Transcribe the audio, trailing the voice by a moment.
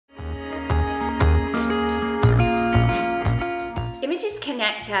Images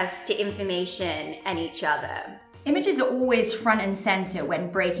connect us to information and each other. Images are always front and center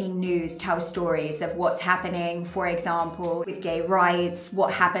when breaking news tells stories of what's happening, for example, with gay rights,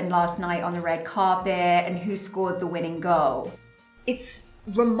 what happened last night on the red carpet, and who scored the winning goal. It's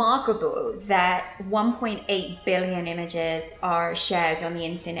remarkable that 1.8 billion images are shared on the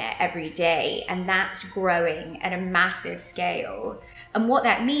internet every day, and that's growing at a massive scale. And what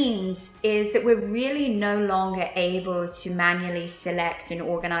that means is that we're really no longer able to manually select and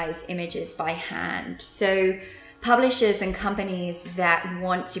organize images by hand. So publishers and companies that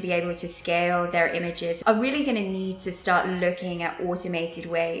want to be able to scale their images are really going to need to start looking at automated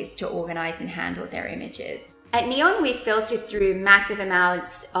ways to organize and handle their images. At Neon, we filter through massive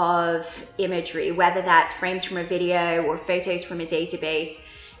amounts of imagery, whether that's frames from a video or photos from a database,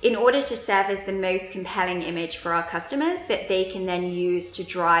 in order to serve as the most compelling image for our customers that they can then use to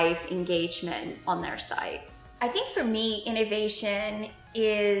drive engagement on their site. I think for me, innovation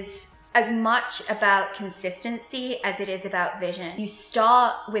is as much about consistency as it is about vision. You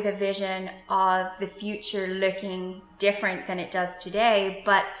start with a vision of the future looking different than it does today,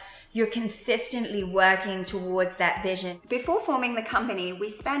 but you're consistently working towards that vision. Before forming the company, we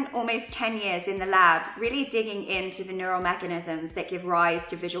spent almost 10 years in the lab really digging into the neural mechanisms that give rise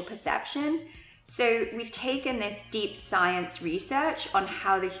to visual perception. So we've taken this deep science research on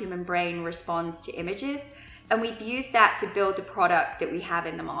how the human brain responds to images, and we've used that to build the product that we have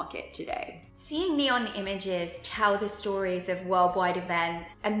in the market today. Seeing Neon images tell the stories of worldwide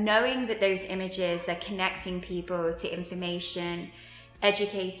events and knowing that those images are connecting people to information,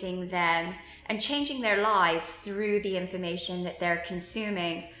 educating them, and changing their lives through the information that they're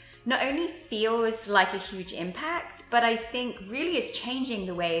consuming not only feels like a huge impact, but I think really is changing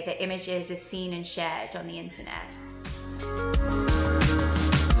the way that images are seen and shared on the internet.